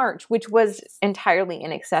that march, which was entirely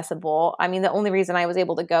inaccessible, I mean, the only reason I was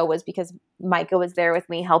able to go was because Micah was there with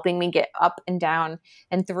me, helping me get up and down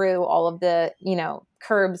and through all of the,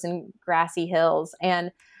 curbs and grassy hills.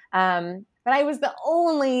 And, but I was the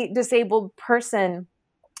only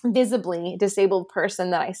visibly disabled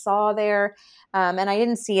person that I saw there. And I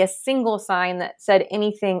didn't see a single sign that said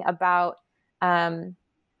anything about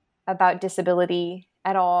disability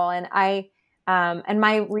at all. And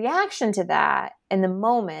my reaction to that in the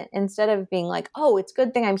moment, instead of being like, oh, it's a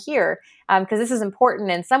good thing I'm here, because this is important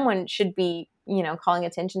and someone should be, calling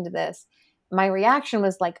attention to this. My reaction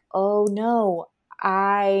was like, oh no,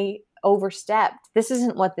 I overstepped. This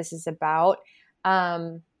isn't what this is about.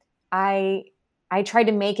 I tried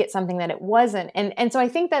to make it something that it wasn't. And so I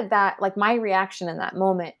think that like my reaction in that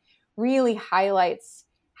moment really highlights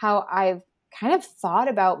how I've kind of thought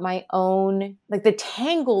about my own, like the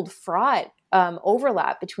tangled, fraught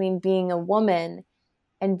overlap between being a woman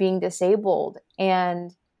and being disabled,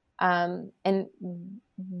 and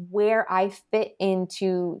where I fit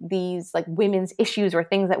into these like women's issues or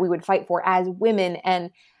things that we would fight for as women.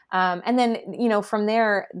 And then, from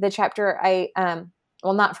there, the chapter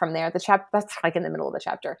not from there, the chapter that's like in the middle of the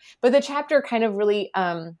chapter, but the chapter kind of really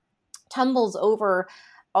tumbles over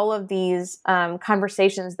all of these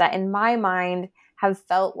conversations that in my mind have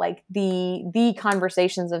felt like the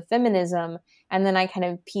conversations of feminism. And then I kind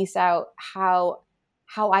of piece out how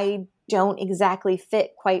I don't exactly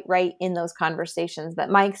fit quite right in those conversations,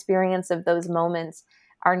 that my experience of those moments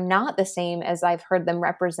are not the same as I've heard them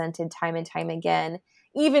represented time and time again,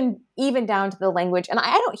 even down to the language. And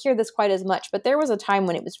I don't hear this quite as much, but there was a time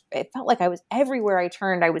when it felt like I was everywhere I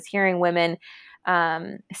turned. I was hearing women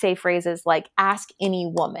say phrases like "ask any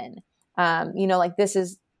woman," like this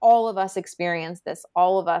is all of us experience this,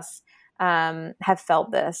 all of us have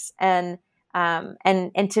felt this, and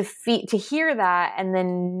to hear that and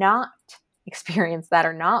then not experience that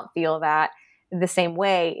or not feel that the same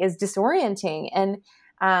way is disorienting. And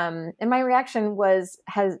my reaction was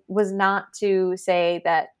not to say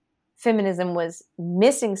that feminism was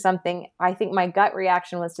missing something. I think my gut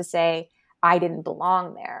reaction was to say I didn't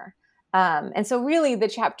belong there. And so really the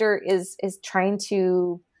chapter is trying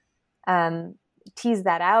to tease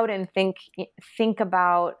that out and think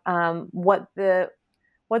about what the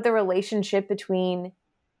relationship between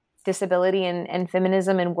disability and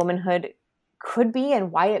feminism and womanhood could be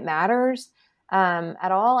and why it matters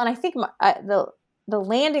at all. And I think the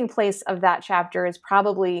landing place of that chapter is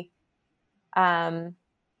probably, I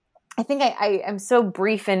think I am so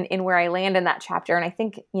brief in where I land in that chapter. And I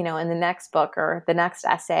think, in the next book or the next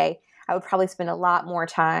essay, I would probably spend a lot more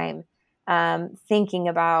time thinking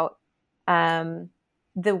about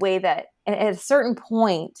the way that at a certain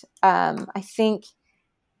point, I think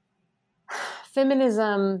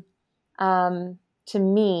feminism to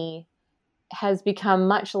me has become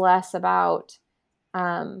much less about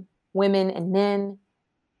women and men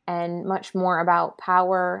and much more about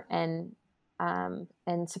power and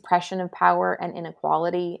suppression of power and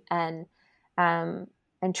inequality and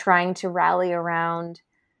trying to rally around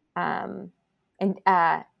I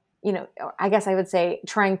guess I would say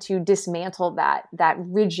trying to dismantle that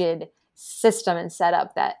rigid system and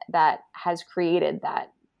setup that has created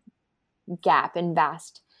that gap and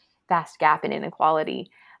vast gap in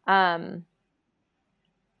inequality.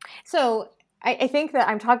 So I think that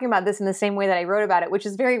I'm talking about this in the same way that I wrote about it, which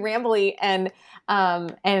is very rambly and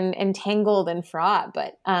tangled and fraught.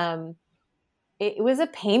 But it was a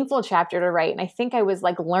painful chapter to write, and I think I was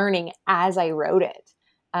like learning as I wrote it.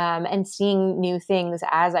 and seeing new things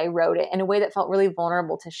as I wrote it in a way that felt really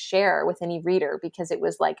vulnerable to share with any reader, because it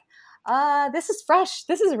was like, this is fresh,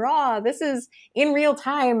 this is raw, this is in real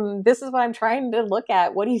time, this is what I'm trying to look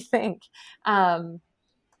at. What do you think?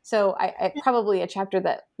 So I probably a chapter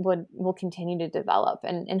that will continue to develop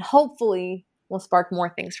and hopefully will spark more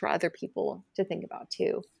things for other people to think about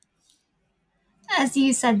too. As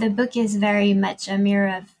you said, the book is very much a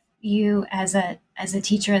mirror of you as a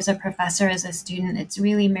teacher, as a professor, as a student. It's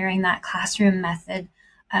really mirroring that classroom method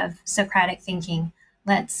of Socratic thinking.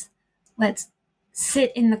 Let's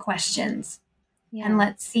sit in the questions and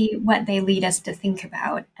let's see what they lead us to think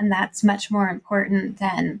about. And that's much more important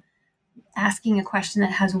than asking a question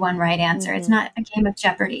that has one right answer. It's not a game of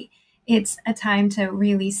Jeopardy. It's a time to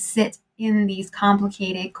really sit in these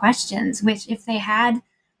complicated questions, which if they had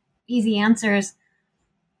easy answers,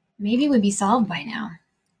 maybe would be solved by now.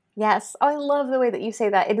 Yes. Oh, I love the way that you say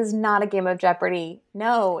that. It is not a game of Jeopardy.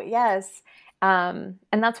 No. Yes. And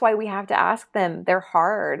that's why we have to ask them. They're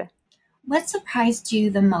hard. What surprised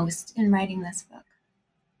you the most in writing this book?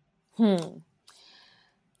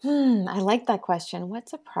 I like that question. What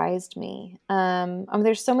surprised me?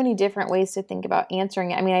 There's so many different ways to think about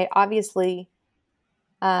answering it. I mean, I obviously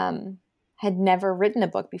had never written a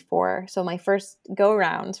book before. So my first go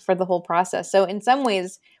around for the whole process. So in some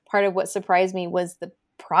ways, part of what surprised me was the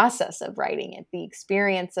process of writing it, the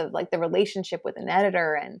experience of like the relationship with an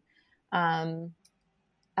editor. And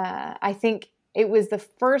I think it was the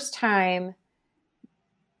first time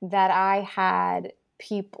that I had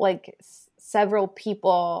several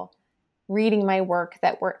people reading my work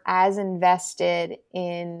that were as invested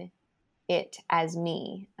in it as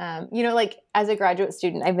me. Like as a graduate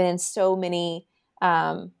student, I've been in so many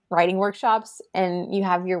writing workshops, and you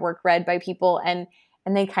have your work read by people, and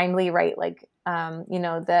they kindly write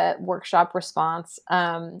the workshop response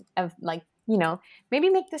of like, maybe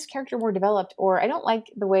make this character more developed, or I don't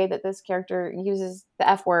like the way that this character uses the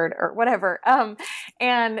F word or whatever.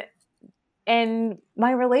 And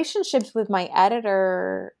my relationships with my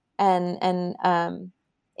editor and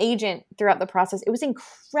agent throughout the process, it was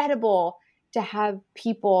incredible to have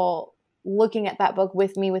people looking at that book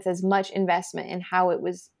with me with as much investment in how it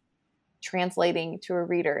was translating to a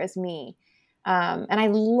reader as me. And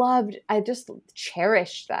I just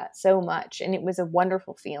cherished that so much. And it was a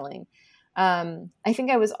wonderful feeling. I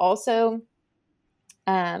think I was also,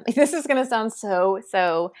 this is going to sound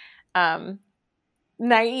so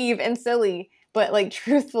naive and silly, but like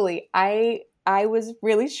truthfully, I was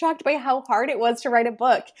really shocked by how hard it was to write a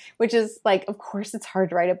book, which is like, of course it's hard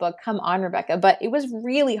to write a book. Come on, Rebecca. But it was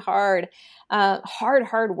really hard,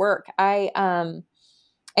 hard work. Like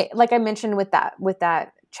I mentioned with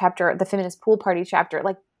that chapter, the feminist pool party chapter,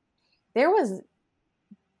 like there was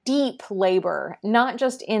deep labor, not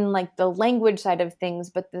just in like the language side of things,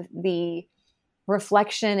 but the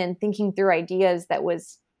reflection and thinking through ideas that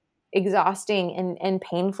was exhausting and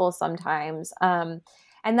painful sometimes. And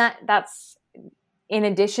that's in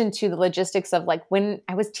addition to the logistics of like when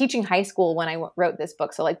I was teaching high school when I wrote this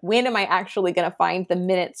book. So like, when am I actually going to find the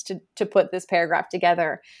minutes to put this paragraph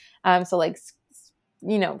together? So like,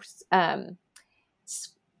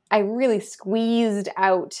 I really squeezed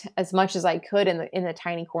out as much as I could in the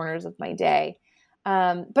tiny corners of my day.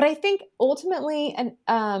 But I think ultimately, and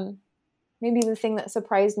maybe the thing that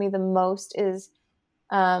surprised me the most is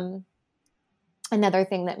another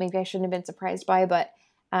thing that maybe I shouldn't have been surprised by, but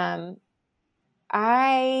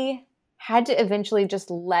I had to eventually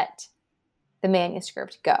just let the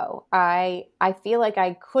manuscript go. I feel like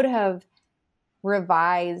I could have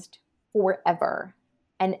revised forever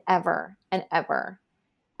and ever and ever.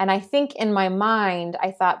 And I think in my mind,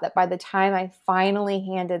 I thought that by the time I finally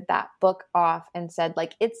handed that book off and said,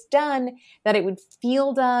 like, it's done, that it would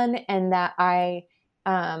feel done, and that I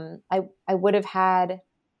would have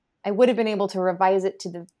been able to revise it to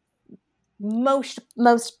the most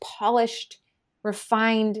polished,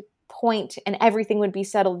 refined point, and everything would be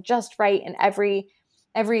settled just right, and every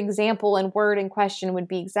example and word and question would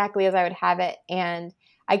be exactly as I would have it. And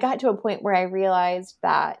I got to a point where I realized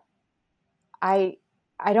that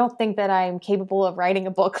I don't think that I'm capable of writing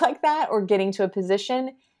a book like that, or getting to a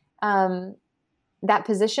position, that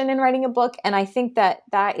position in writing a book. And I think that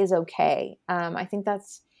is okay. I think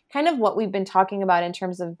that's kind of what we've been talking about in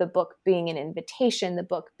terms of the book being an invitation, the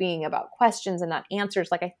book being about questions and not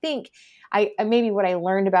answers. Like, I think maybe what I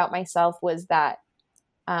learned about myself was that,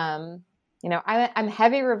 I'm a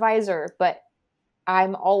heavy reviser, but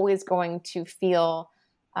I'm always going to feel,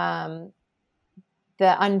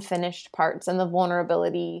 the unfinished parts and the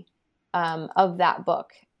vulnerability of that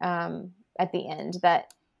book at the end.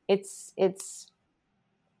 That it's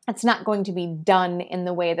it's not going to be done in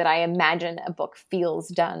the way that I imagine a book feels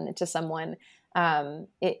done to someone.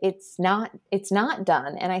 It's not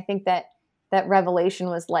done. And I think that revelation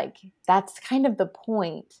was like, that's kind of the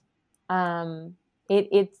point.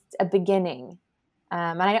 It's a beginning.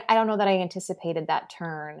 And I don't know that I anticipated that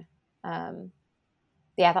turn.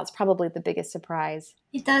 That's probably the biggest surprise.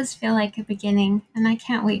 It does feel like a beginning, and I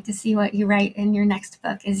can't wait to see what you write in your next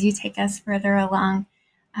book as you take us further along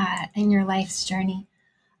in your life's journey.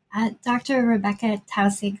 Dr. Rebecca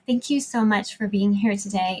Taussig, thank you so much for being here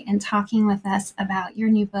today and talking with us about your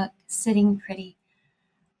new book, Sitting Pretty.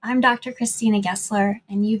 I'm Dr. Christina Gessler,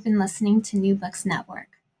 and you've been listening to New Books Network.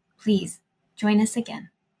 Please join us again.